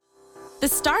The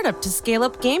Startup to Scale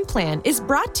Up game plan is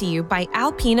brought to you by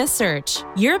Alpina Search,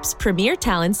 Europe's premier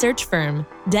talent search firm,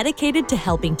 dedicated to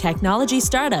helping technology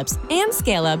startups and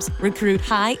scale-ups recruit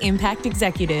high-impact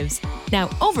executives. Now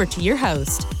over to your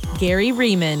host, Gary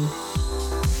Riemann.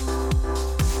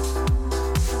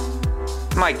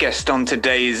 My guest on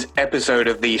today's episode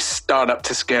of the Startup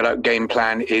to Scale Up game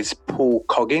plan is Paul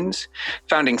Coggins,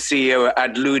 founding CEO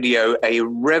at Adludio, a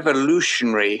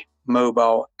revolutionary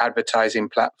mobile advertising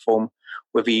platform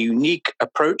with a unique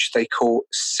approach they call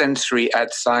sensory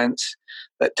ad science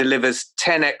that delivers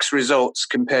 10x results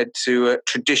compared to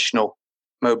traditional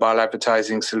mobile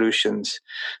advertising solutions.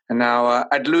 And now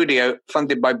Adludio,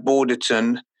 funded by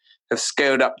Borderton, have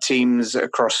scaled up teams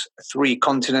across 3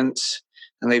 continents,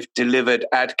 and they've delivered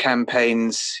ad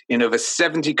campaigns in over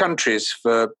 70 countries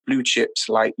for blue chips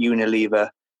like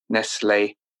Unilever,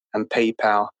 Nestle, and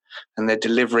PayPal. And they're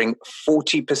delivering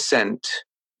 40%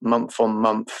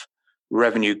 month-on-month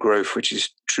revenue growth, which is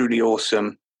truly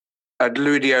awesome.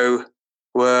 Adludio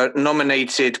were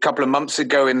nominated a couple of months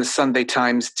ago in the Sunday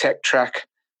Times Tech Track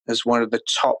as one of the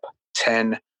top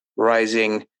 10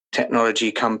 rising technology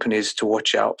companies to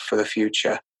watch out for the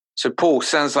future. So Paul,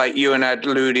 sounds like you and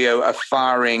Adludio are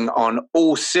firing on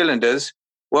all cylinders.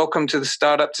 Welcome to the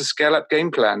Startup to Scale Up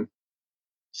game plan.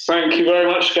 Thank you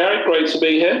very much, Gary. Great to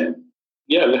be here.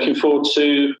 Yeah, looking forward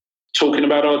to talking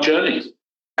about our journey.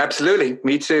 Absolutely,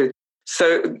 me too.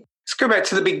 So let's go back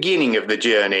to the beginning of the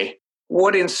journey.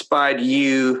 What inspired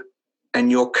you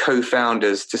and your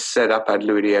co-founders to set up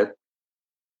Adludio?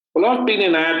 Well, I've been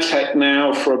in ad tech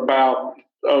now for about,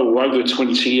 over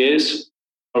 20 years.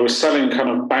 I was selling kind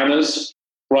of banners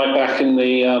right back in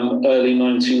the early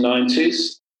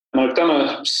 1990s. And I've done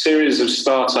a series of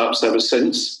startups ever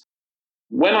since.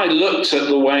 When I looked at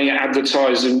the way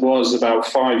advertising was about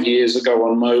 5 years ago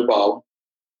on mobile,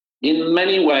 in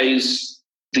many ways,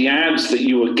 the ads that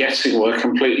you were getting were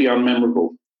completely unmemorable.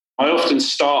 I often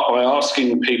start by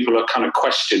asking people a kind of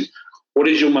question: what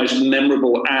is your most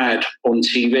memorable ad on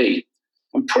TV?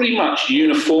 And pretty much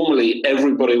uniformly,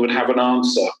 everybody would have an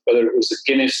answer, whether it was a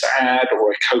Guinness ad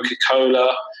or a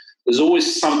Coca-Cola. There's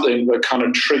always something that kind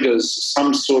of triggers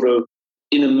some sort of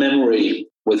inner memory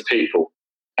with people.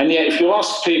 And yet, if you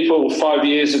ask people 5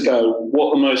 years ago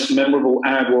what the most memorable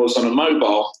ad was on a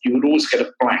mobile, you would always get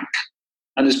a blank.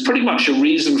 And there's pretty much a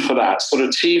reason for that. Sort of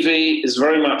TV is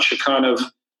very much a kind of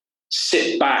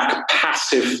sit back,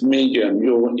 passive medium.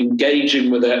 You're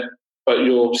engaging with it, but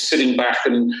you're sitting back,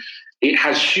 and it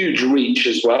has huge reach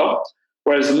as well.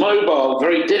 Whereas mobile,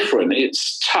 very different.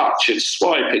 It's touch, it's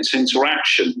swipe, it's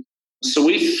interaction. So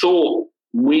we thought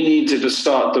we needed to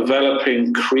start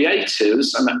developing creatives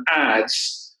and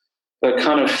ads that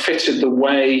kind of fitted the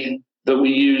way that we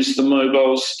use the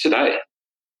mobiles today.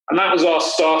 And that was our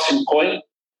starting point.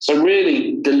 So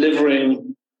really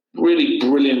delivering really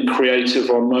brilliant creative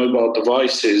on mobile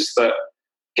devices that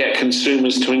get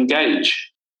consumers to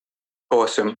engage.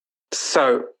 Awesome.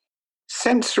 So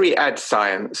sensory ad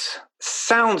science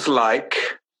sounds like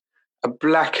a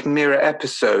Black Mirror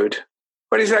episode.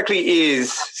 What exactly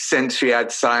is sensory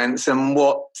ad science, and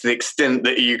what's the extent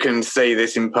that you can say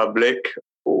this in public?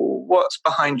 Or what's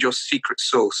behind your secret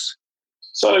sauce?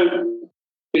 So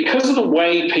because of the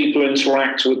way people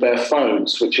interact with their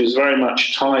phones, which is very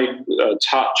much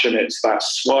touch, and it's that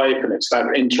swipe and it's that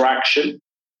interaction,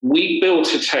 we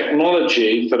built a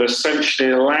technology that essentially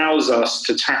allows us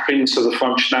to tap into the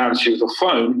functionality of the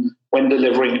phone when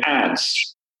delivering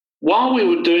ads. While we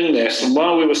were doing this, and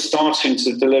while we were starting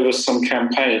to deliver some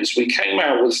campaigns, we came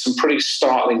out with some pretty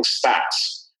startling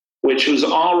stats, which was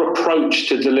our approach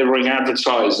to delivering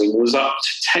advertising was up to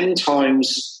 10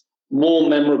 times more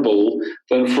memorable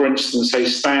than, for instance, a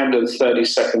standard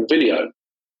 30-second video.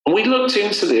 And we looked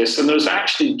into this, and there was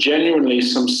actually genuinely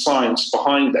some science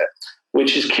behind it,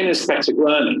 which is kinesthetic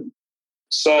learning.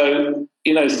 So,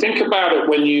 think about it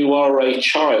when you are a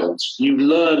child. You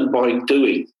learn by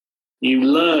doing. You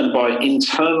learn by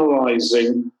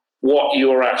internalizing what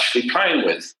you're actually playing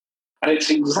with. And it's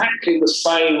exactly the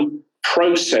same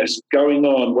process going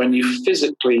on when you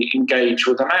physically engage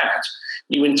with an ad.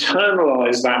 You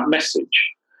internalize that message.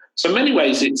 So in many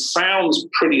ways, it sounds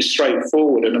pretty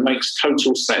straightforward and it makes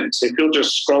total sense. If you're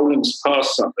just scrolling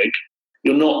past something,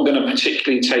 you're not going to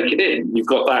particularly take it in. You've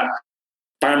got that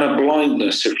banner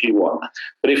blindness, if you want.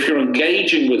 But if you're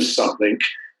engaging with something,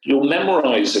 you're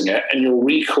memorizing it and your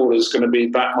recall is going to be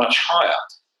that much higher.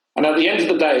 And at the end of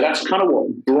the day, that's kind of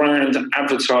what brand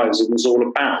advertising is all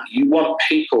about. You want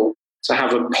people to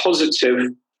have a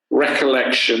positive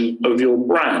recollection of your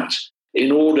brand in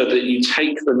order that you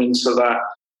take them into that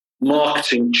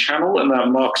marketing channel and that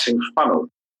marketing funnel.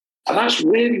 And that's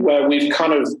really where we've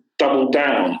kind of doubled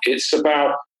down. It's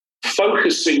about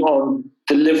focusing on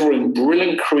delivering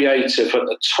brilliant creative at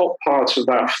the top part of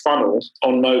that funnel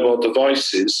on mobile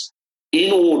devices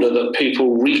in order that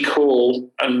people recall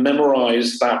and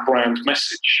memorize that brand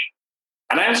message.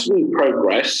 And as we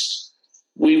progress,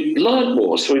 we've learned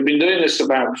more. So we've been doing this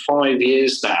about 5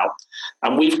 years now,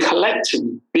 and we've collected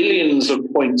billions of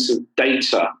points of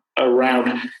data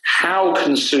around how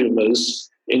consumers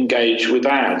engage with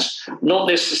ads, not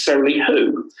necessarily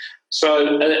who.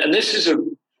 So, and this is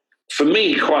for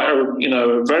me, quite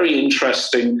a very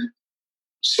interesting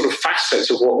sort of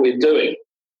facet of what we're doing,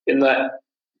 in that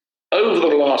over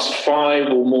the last 5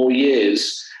 or more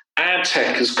years, ad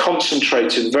tech has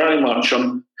concentrated very much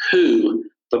on who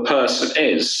the person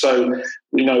is. So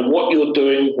we know what you're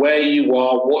doing, where you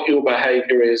are, what your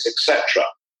behavior is, etc.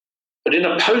 But in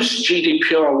a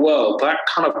post-GDPR world, that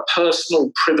kind of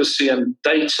personal privacy and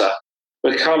data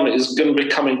is going to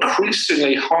become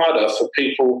increasingly harder for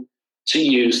people to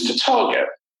use to target.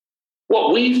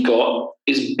 What we've got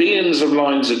is billions of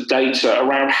lines of data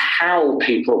around how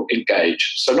people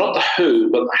engage. So not the who,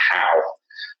 but the how.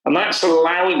 And that's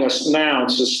allowing us now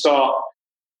to start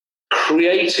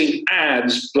creating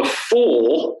ads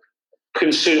before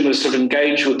consumers have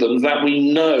engaged with them that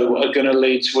we know are going to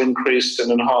lead to increased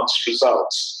and enhanced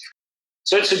results.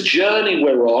 So it's a journey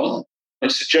we're on.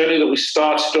 It's a journey that we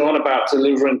started on about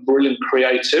delivering brilliant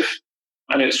creative.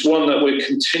 And it's one that we're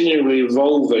continually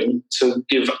evolving to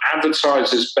give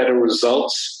advertisers better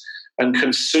results and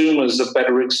consumers a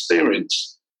better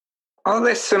experience. Are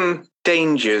there some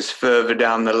dangers further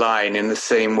down the line, in the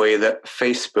same way that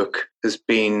Facebook has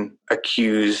been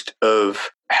accused of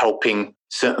helping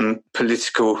certain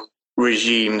political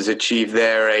regimes achieve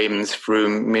their aims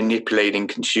through manipulating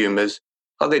consumers?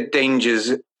 Are there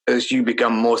dangers as you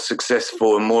become more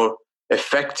successful and more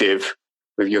effective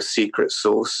with your secret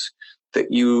sauce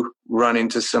that you run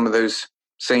into some of those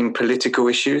same political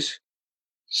issues?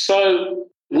 So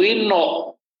we're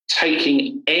not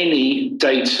taking any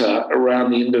data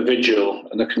around the individual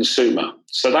and the consumer.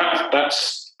 So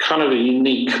that's kind of a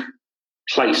unique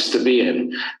place to be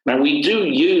in. Now, we do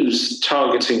use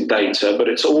targeting data, but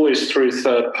it's always through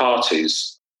third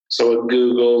parties. So a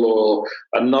Google or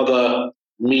another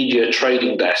media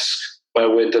trading desk where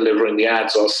we're delivering the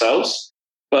ads ourselves.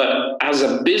 But as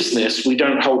a business, we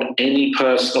don't hold any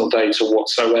personal data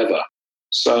whatsoever.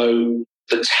 So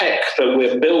the tech that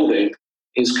we're building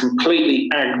is completely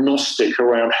agnostic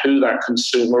around who that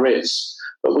consumer is.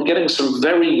 But we're getting some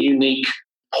very unique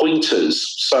pointers.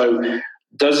 So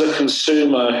does a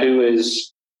consumer who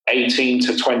is 18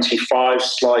 to 25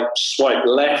 swipe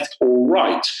left or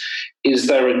right? Is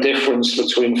there a difference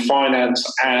between finance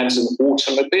ads and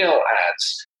automobile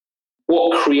ads?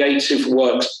 What creative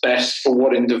works best for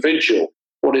what individual?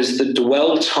 What is the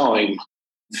dwell time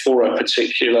for a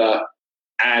particular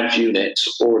ad unit,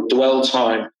 or dwell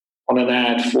time on an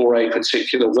ad for a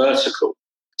particular vertical?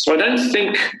 So I don't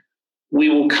think we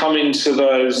will come into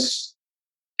those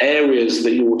areas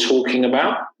that you were talking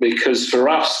about, because for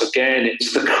us, again,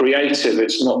 it's the creative.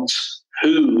 It's not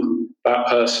who that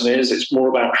person is. It's more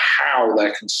about how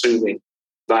they're consuming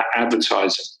that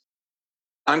advertising.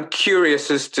 I'm curious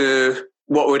as to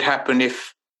what would happen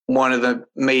if one of the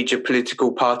major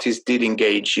political parties did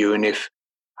engage you, and if,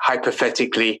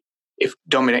 hypothetically, if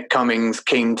Dominic Cummings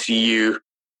came to you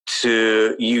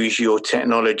to use your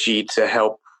technology to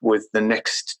help with the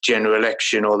next general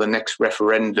election or the next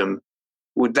referendum.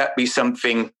 Would that be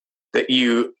something that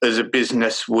you as a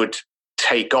business would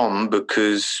take on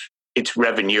because it's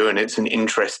revenue and it's an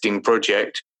interesting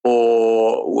project?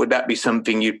 Or would that be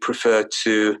something you'd prefer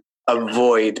to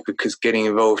avoid because getting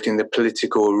involved in the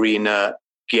political arena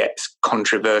gets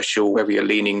controversial, whether you're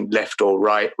leaning left or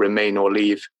right, remain or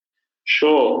leave?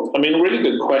 Sure. I mean, really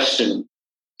good question.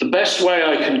 The best way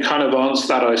I can kind of answer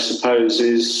that, I suppose,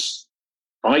 is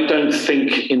I don't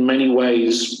think in many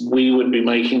ways we would be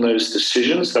making those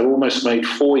decisions. They're almost made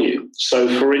for you. So,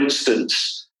 for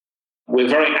instance, we're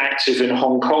very active in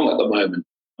Hong Kong at the moment.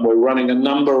 We're running a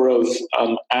number of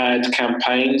ad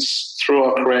campaigns through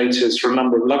our creators for a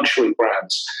number of luxury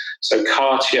brands. So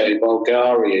Cartier,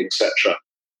 Bulgari, etc.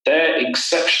 They're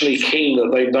exceptionally keen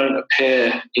that they don't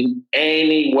appear in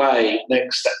any way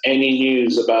next to any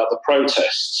news about the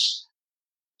protests.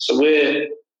 So we're,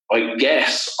 I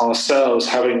guess, ourselves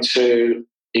having to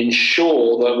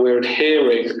ensure that we're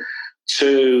adhering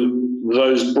to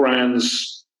those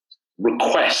brands'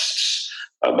 requests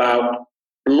about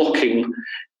blocking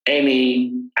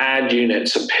any ad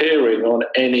units appearing on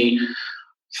any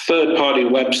third-party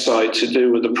website to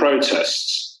do with the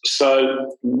protests.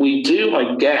 So we do,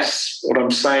 I guess, what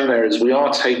I'm saying there is we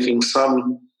are taking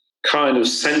some kind of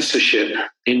censorship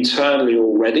internally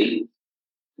already.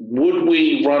 Would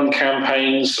we run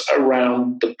campaigns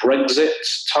around the Brexit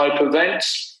type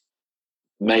events?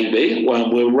 Maybe.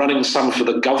 Well, we're running some for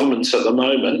the government at the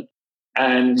moment.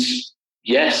 And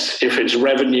yes, if it's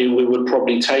revenue, we would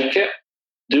probably take it.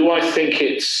 Do I think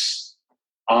it's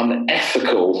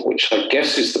unethical, which I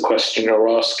guess is the question you're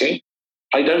asking?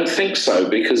 I don't think so,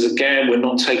 because again, we're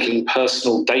not taking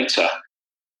personal data.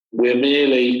 We're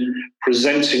merely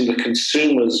presenting the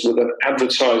consumers with an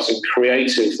advertising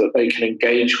creative that they can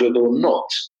engage with or not.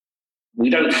 We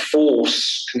don't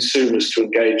force consumers to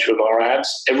engage with our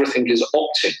ads. Everything is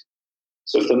opting.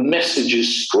 So if the message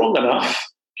is strong enough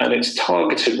and it's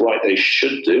targeted right, they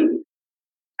should do.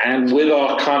 And with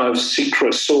our kind of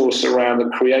secret sauce around the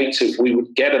creative, we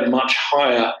would get a much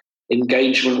higher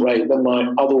engagement rate than might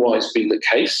otherwise be the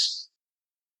case.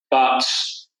 But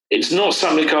it's not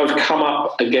something I've come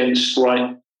up against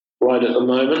right at the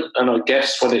moment. And I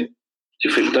guess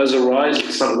if it does arise,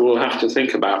 it's something we'll have to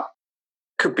think about.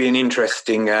 Could be an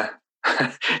interesting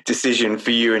decision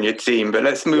for you and your team. But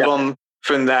let's move on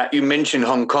from that. You mentioned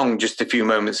Hong Kong just a few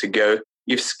moments ago.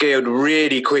 You've scaled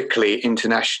really quickly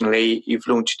internationally. You've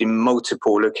launched in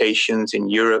multiple locations in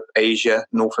Europe, Asia,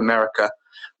 North America.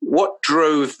 What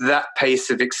drove that pace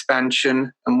of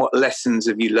expansion, and what lessons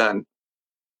have you learned?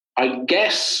 I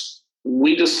guess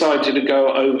we decided to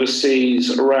go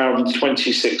overseas around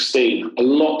 2016, a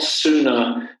lot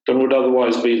sooner than would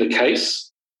otherwise be the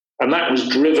case. And that was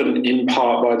driven in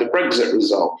part by the Brexit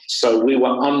result. So we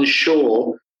were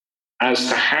unsure as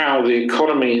to how the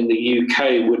economy in the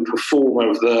UK would perform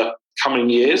over the coming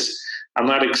years, and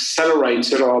that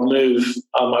accelerated our move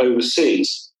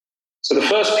overseas. So the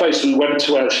first place we went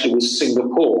to actually was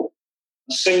Singapore.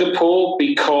 Singapore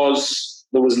because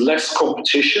there was less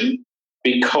competition,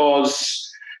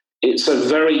 because it's a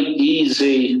very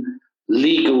easy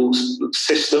legal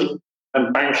system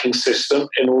and banking system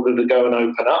in order to go and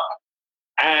open up.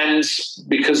 And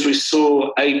because we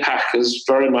saw APAC as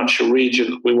very much a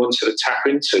region that we wanted to tap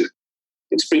into.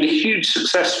 It's been a huge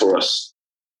success for us.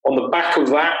 On the back of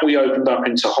that, we opened up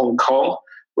into Hong Kong,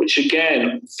 which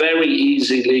again, very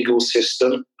easy legal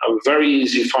system, a very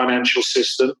easy financial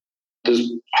system.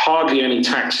 There's hardly any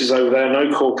taxes over there,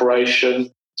 no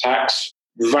corporation tax,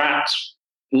 VAT,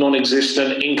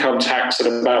 non-existent, income tax at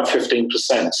about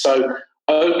 15%. So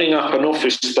opening up an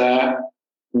office there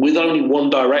with only one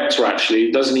director, actually,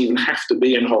 it doesn't even have to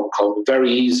be in Hong Kong,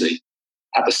 very easy.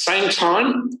 At the same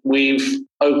time, we've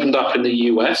opened up in the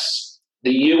US.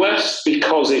 The US,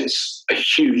 because it's a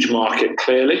huge market,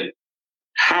 clearly.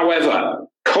 However,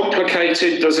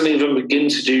 complicated doesn't even begin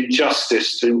to do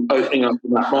justice to opening up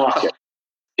in that market.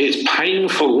 It's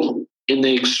painful in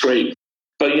the extreme,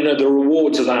 but, the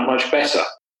rewards are that much better.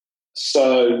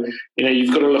 So,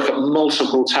 you've got to look at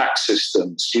multiple tax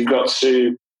systems. You've got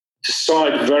to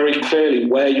decide very clearly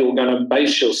where you're going to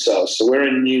base yourself. So we're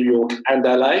in New York and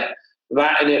LA.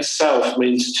 That in itself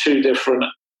means two different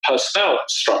personnel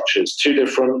structures, two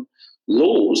different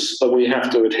laws that we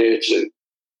have to adhere to.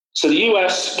 So the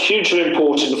US, hugely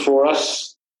important for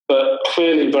us, but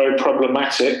clearly very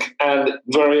problematic and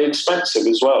very expensive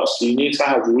as well. So you need to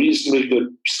have reasonably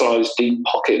good sized deep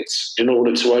pockets in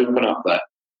order to open up there.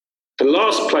 The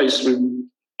last place we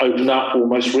opened up, or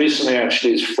most recently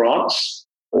actually, is France.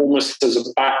 Almost as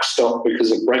a backstop because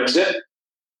of Brexit.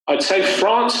 I'd say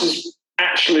France is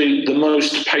actually the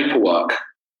most paperwork.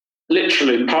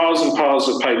 Literally piles and piles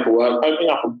of paperwork. Opening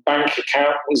up a bank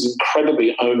account was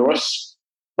incredibly onerous,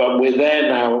 but we're there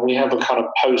now and we have a kind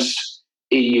of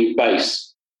post-EU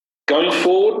base. Going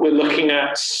forward, we're looking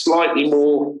at slightly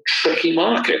more tricky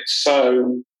markets.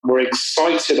 So we're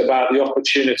excited about the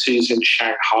opportunities in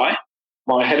Shanghai.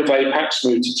 My head of APAC's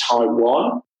moved to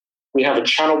Taiwan. We have a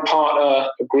channel partner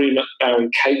agreement now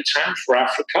in Cape Town for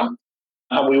Africa,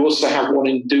 and we also have one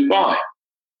in Dubai.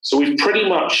 So we've pretty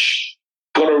much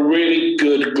got a really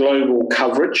good global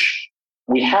coverage.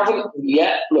 We haven't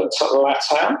yet looked at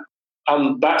LATAM,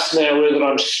 and that's an area that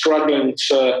I'm struggling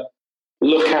to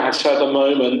look at the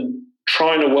moment,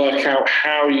 trying to work out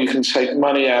how you can take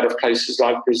money out of places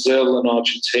like Brazil and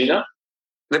Argentina.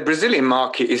 The Brazilian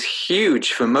market is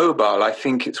huge for mobile. I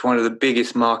think it's one of the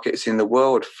biggest markets in the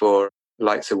world for the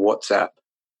likes of WhatsApp.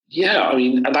 Yeah,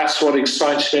 and that's what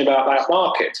excites me about that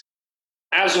market.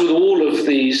 As with all of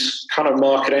these kind of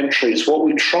market entries, what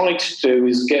we try to do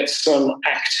is get some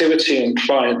activity and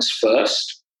clients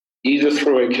first, either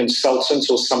through a consultant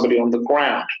or somebody on the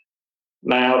ground.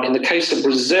 Now, in the case of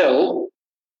Brazil,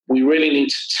 we really need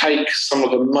to take some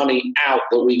of the money out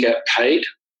that we get paid.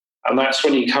 And that's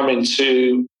when you come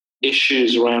into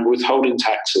issues around withholding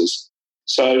taxes.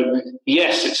 So,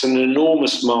 yes, it's an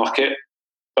enormous market,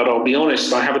 but I'll be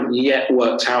honest, I haven't yet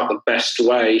worked out the best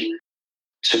way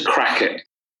to crack it.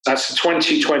 That's a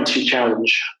 2020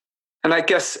 challenge. And I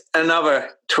guess another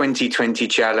 2020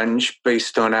 challenge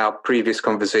based on our previous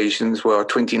conversations,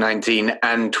 2019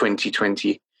 and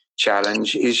 2020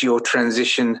 challenge, is your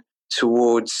transition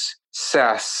towards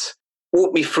SaaS.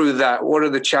 Walk me through that. What are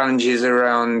the challenges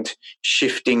around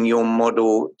shifting your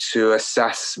model to a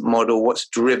SaaS model? What's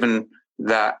driven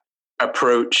that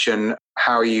approach and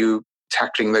how are you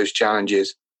tackling those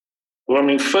challenges? Well, I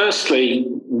mean, firstly,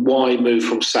 why move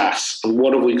from SaaS and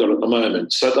what have we got at the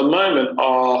moment? So at the moment,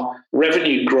 our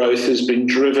revenue growth has been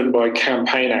driven by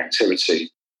campaign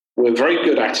activity. We're very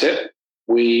good at it.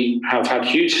 We have had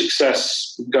huge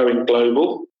success going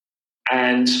global,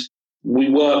 and we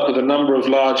work with a number of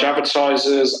large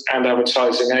advertisers and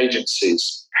advertising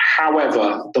agencies.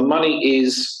 However, the money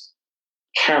is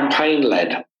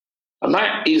campaign-led. And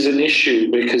that is an issue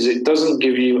because it doesn't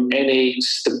give you any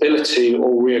stability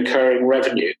or reoccurring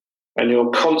revenue. And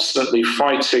you're constantly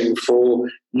fighting for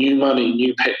new money,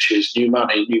 new pitches, new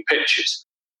money, new pitches.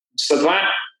 So that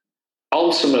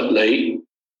ultimately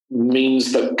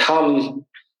means that come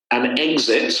an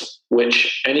exit,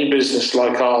 which any business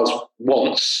like ours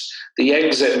wants, the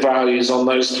exit values on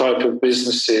those type of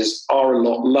businesses are a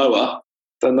lot lower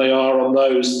than they are on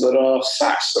those that are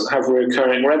SaaS and have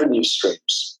recurring revenue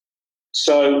streams.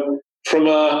 So from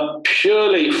a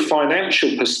purely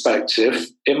financial perspective,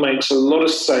 it makes a lot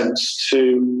of sense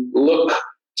to look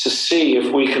to see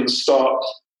if we can start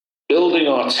building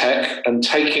our tech and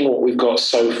taking what we've got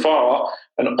so far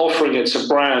and offering it to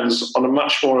brands on a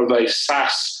much more of a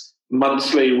SaaS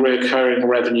monthly recurring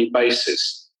revenue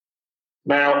basis.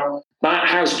 Now, that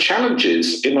has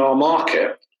challenges in our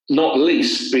market, not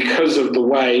least because of the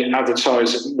way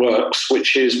advertising works,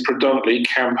 which is predominantly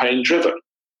campaign driven.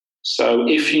 So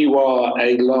if you are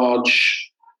a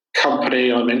large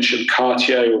company, I mentioned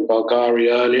Cartier or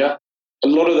Bulgari earlier, a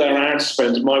lot of their ad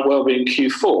spend might well be in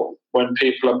Q4 when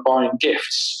people are buying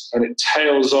gifts and it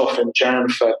tails off in Jan,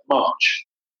 Feb, March.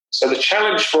 So the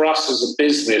challenge for us as a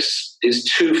business is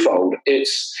twofold.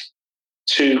 It's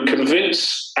to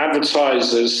convince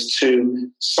advertisers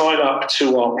to sign up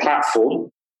to our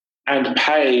platform and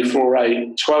pay for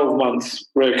a 12-month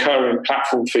recurring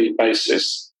platform fee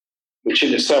basis, which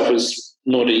in itself is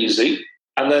not easy.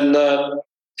 And then the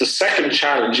second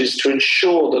challenge is to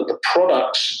ensure that the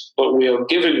product that we are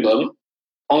giving them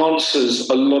answers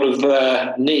a lot of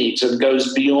their needs and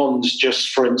goes beyond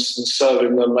just, for instance,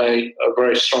 serving them a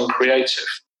very strong creative.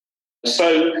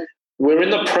 So we're in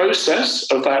the process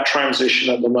of that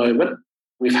transition at the moment.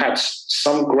 We've had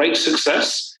some great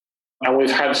success and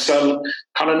we've had some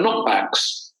kind of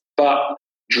knockbacks, but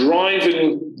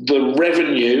driving the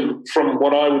revenue from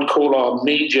what I would call our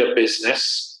media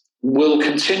business will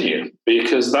continue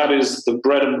because that is the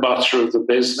bread and butter of the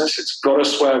business. It's got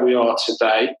us where we are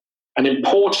today. And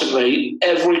importantly,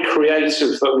 every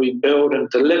creative that we build and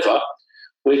deliver,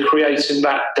 we're creating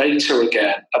that data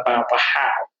again about the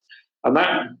how. And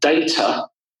that data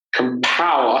can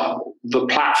power the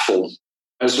platform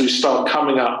as we start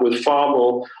coming up with far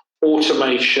more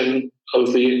automation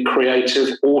of the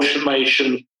creative,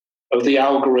 automation of the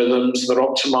algorithms that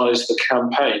optimize the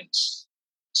campaigns.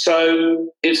 So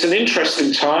it's an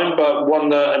interesting time, but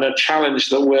one and a challenge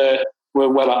that we're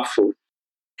well up for.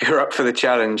 You're up for the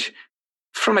challenge.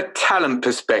 From a talent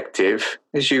perspective,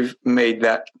 as you've made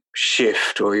that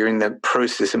shift or you're in the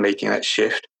process of making that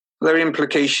shift, are there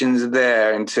implications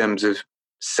there in terms of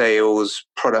sales,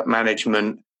 product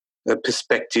management, the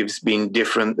perspectives being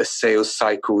different, the sales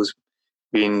cycles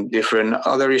being different?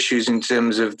 Are there issues in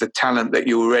terms of the talent that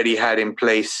you already had in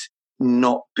place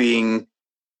not being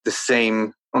the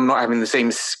same or not having the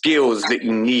same skills that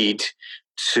you need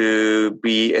to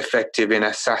be effective in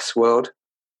a SaaS world?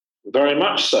 Very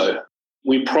much so.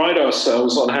 We pride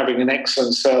ourselves on having an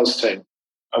excellent sales team,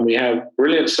 and we have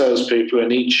brilliant salespeople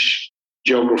in each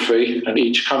geography and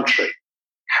each country.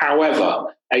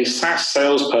 However, a SaaS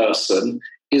salesperson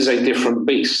is a different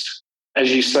beast.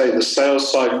 As you say, the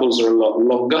sales cycles are a lot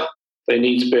longer. They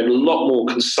need to be a lot more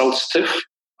consultative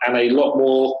and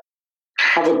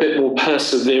have a bit more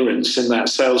perseverance in that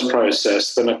sales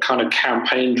process than a kind of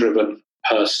campaign-driven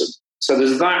person. So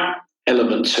there's that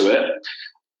element to it.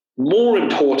 More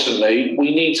importantly,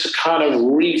 we need to kind of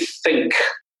rethink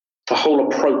the whole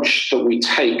approach that we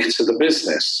take to the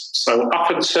business. So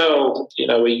up until,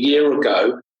 a year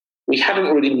ago, we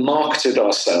hadn't really marketed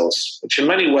ourselves, which in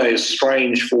many ways is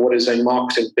strange for what is a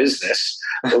marketing business,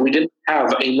 but we didn't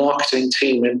have a marketing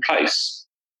team in place.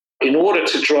 In order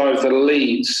to drive the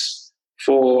leads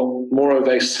for more of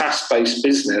a SaaS-based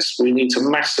business, we need to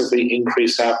massively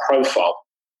increase our profile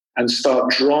and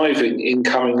start driving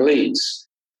incoming leads.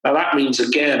 Now, that means,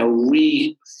 again, a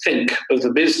rethink of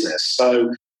the business.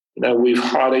 So, we've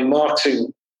hired a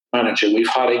marketing manager, we've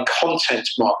hired a content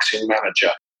marketing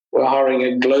manager, we're hiring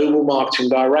a global marketing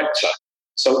director.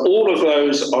 So all of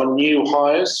those are new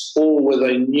hires, all with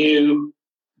a new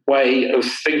way of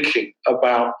thinking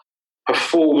about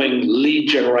performing lead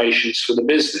generations for the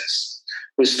business.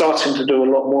 We're starting to do a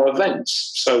lot more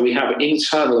events. So we have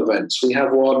internal events. We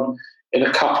have one in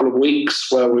a couple of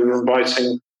weeks where we're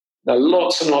inviting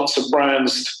lots and lots of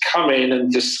brands to come in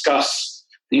and discuss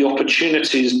the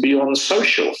opportunities beyond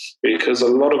social, because a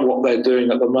lot of what they're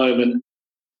doing at the moment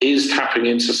is tapping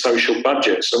into social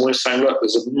budgets. And we're saying, look,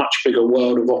 there's a much bigger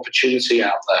world of opportunity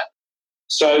out there.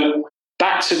 So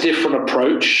that's a different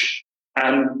approach.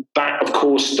 And that, of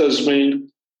course, does mean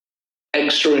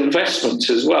extra investment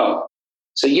as well.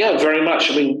 So, yeah, very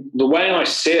much. I mean, the way I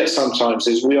see it sometimes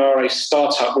is we are a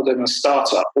startup within a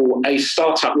startup, or a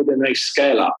startup within a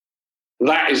scale-up.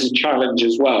 That is a challenge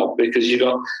as well, because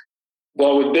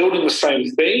while we're building the same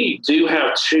thing, you do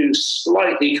have two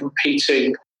slightly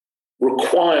competing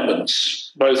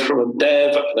requirements, both from a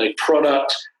dev and a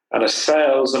product and a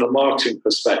sales and a marketing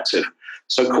perspective.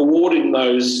 So coordinating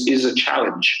those is a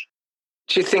challenge.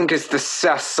 Do you think as the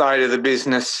SaaS side of the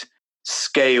business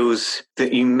scales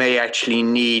that you may actually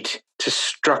need to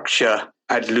structure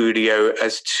Adludio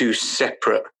as two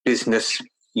separate business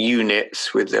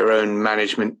units with their own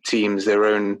management teams, their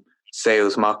own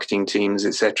sales marketing teams,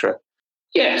 etc.?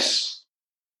 Yes.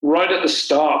 Right at the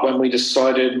start, when we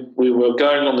decided we were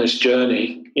going on this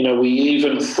journey, we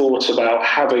even thought about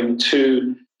having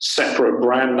two separate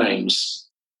brand names.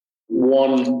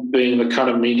 One being the kind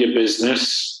of media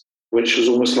business, which was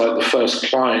almost like the first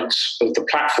client of the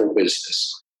platform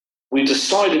business. We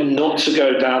decided not to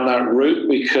go down that route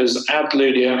because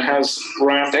Adludio has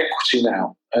brand equity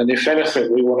now. And if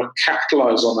anything, we want to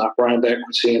capitalize on that brand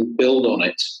equity and build on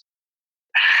it.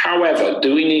 However,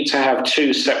 do we need to have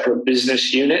two separate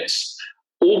business units?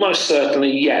 Almost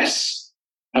certainly, yes.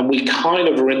 And we kind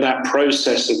of are in that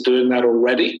process of doing that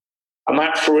already. And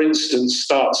that, for instance,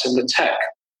 starts in the tech.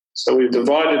 So we've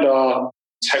divided our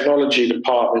technology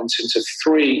department into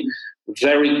three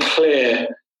very clear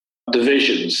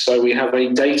divisions. So we have a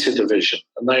data division,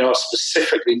 and they are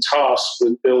specifically tasked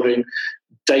with building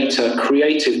data,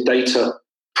 creative data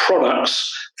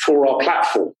products for our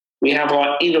platform. We have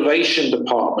our innovation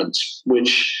department,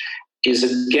 which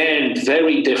is again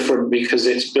very different because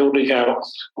it's building out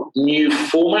new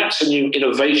formats and new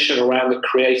innovation around the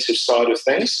creative side of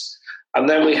things. And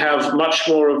then we have much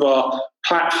more of our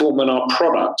platform and our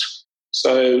product.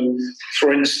 So,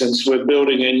 for instance, we're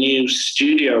building a new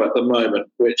studio at the moment,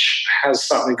 which has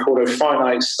something called a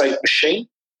finite state machine,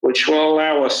 which will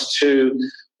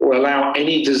allow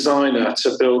any designer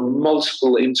to build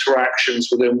multiple interactions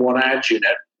within one ad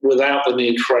unit without the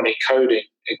need for any coding,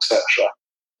 etc.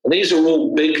 And these are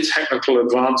all big technical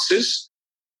advances.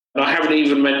 And I haven't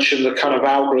even mentioned the kind of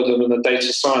algorithm and the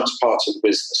data science part of the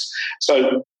business.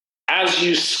 So as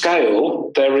you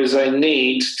scale, there is a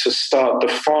need to start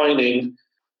defining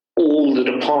all the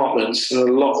departments in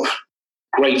a lot of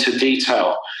greater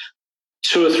detail.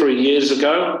 2 or 3 years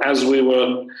ago, as we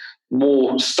were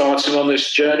more starting on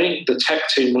this journey, the tech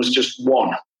team was just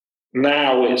one.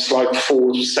 Now it's like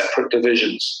 4 separate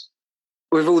divisions.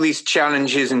 With all these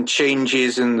challenges and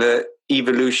changes and the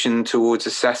evolution towards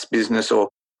a SaaS business or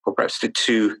perhaps the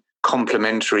two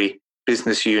complementary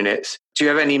business units, do you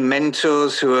have any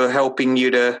mentors who are helping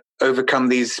you to overcome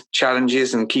these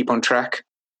challenges and keep on track?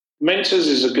 Mentors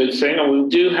is a good thing, and we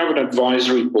do have an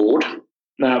advisory board.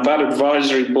 Now, that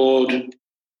advisory board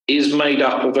is made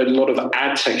up of a lot of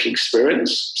ad tech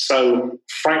experience. So,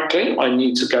 frankly, I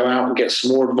need to go out and get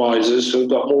some more advisors who've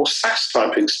got more SaaS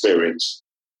type experience.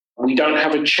 We don't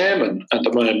have a chairman at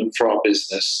the moment for our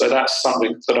business, so that's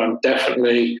something that I'm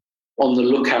definitely on the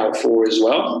lookout for as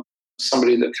well.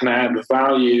 Somebody that can add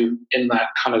value in that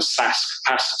kind of SaaS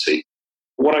capacity.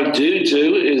 What I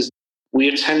do is we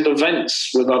attend events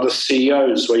with other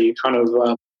CEOs where you kind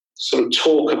of sort of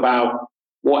talk about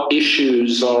what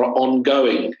issues are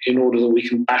ongoing in order that we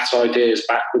can bat ideas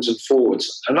backwards and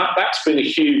forwards. And that's been a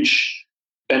huge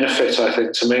benefit, I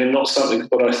think, to me, and not something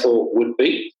that I thought would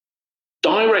be.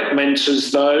 Direct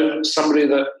mentors, though, somebody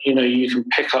that you can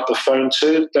pick up the phone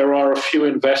to. There are a few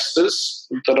investors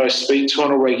that I speak to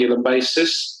on a regular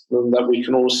basis and that we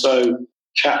can also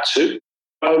chat to.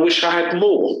 I wish I had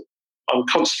more. I'm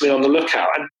constantly on the lookout.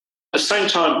 And at the same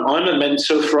time, I'm a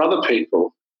mentor for other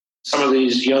people. Some of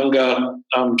these younger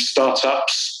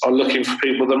startups are looking for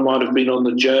people that might have been on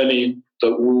the journey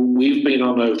that we've been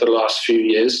on over the last few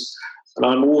years. And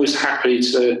I'm always happy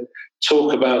to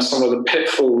talk about some of the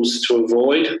pitfalls to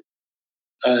avoid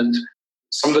and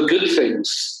some of the good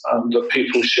things that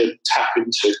people should tap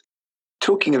into.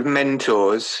 Talking of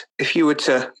mentors, if you were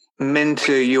to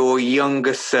mentor your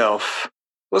younger self,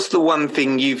 what's the one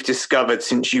thing you've discovered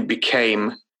since you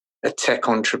became a tech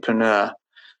entrepreneur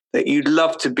that you'd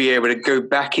love to be able to go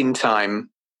back in time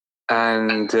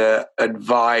and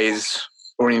advise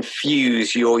or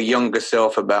infuse your younger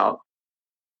self about?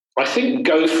 I think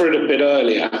go for it a bit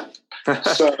earlier.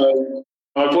 So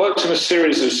I've worked in a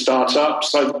series of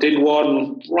startups. I did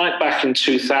one right back in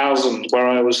 2000 where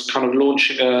I was kind of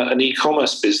launching an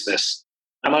e-commerce business.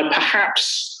 And I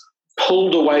perhaps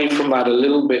pulled away from that a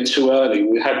little bit too early.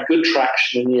 We had good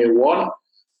traction in year one.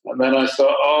 And then I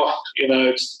thought,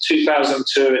 it's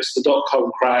 2002, it's the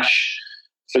dot-com crash,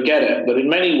 forget it. But in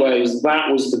many ways,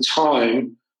 that was the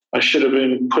time I should have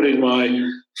been putting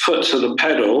my foot to the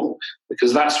pedal,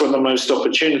 because that's when the most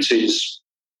opportunities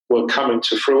were coming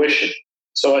to fruition.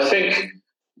 So I think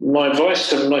my advice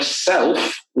to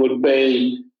myself would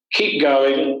be keep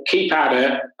going, keep at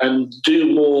it, and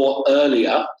do more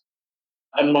earlier.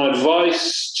 And my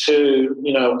advice to,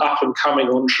 up-and-coming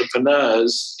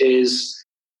entrepreneurs is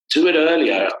do it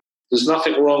earlier. There's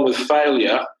nothing wrong with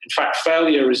failure. In fact,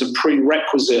 failure is a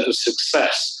prerequisite of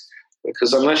success,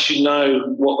 because unless you know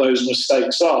what those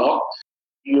mistakes are,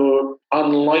 you're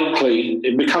unlikely,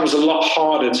 it becomes a lot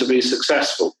harder to be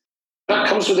successful. That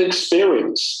comes with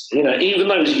experience. Even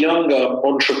those younger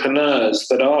entrepreneurs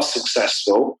that are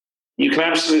successful, you can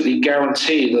absolutely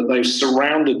guarantee that they've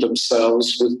surrounded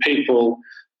themselves with people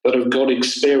that have got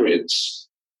experience.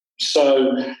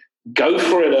 So go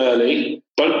for it early.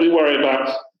 Don't be worried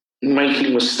about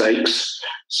making mistakes.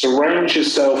 Surround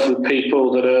yourself with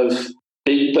people that have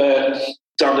been there,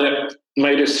 done it,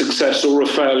 made a success or a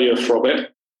failure from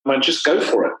it, and just go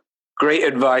for it. Great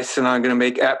advice, and I'm going to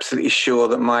make absolutely sure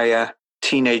that my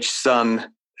teenage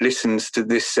son listens to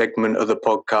this segment of the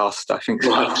podcast. I think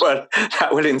that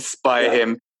will inspire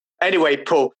him. Anyway,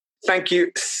 Paul, thank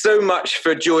you so much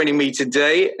for joining me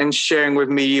today and sharing with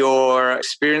me your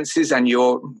experiences and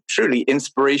your truly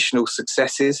inspirational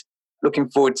successes. Looking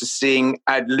forward to seeing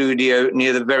Adludio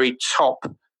near the very top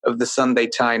of the Sunday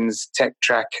Times Tech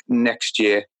Track next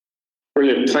year.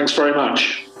 Brilliant. Thanks very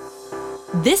much.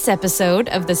 This episode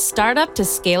of the Startup to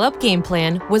Scale Up Game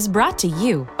Plan was brought to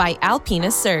you by Alpina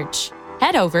Search.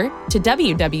 Head over to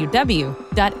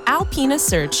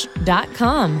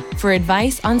www.alpinasearch.com for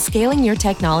advice on scaling your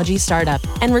technology startup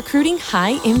and recruiting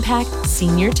high-impact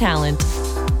senior talent.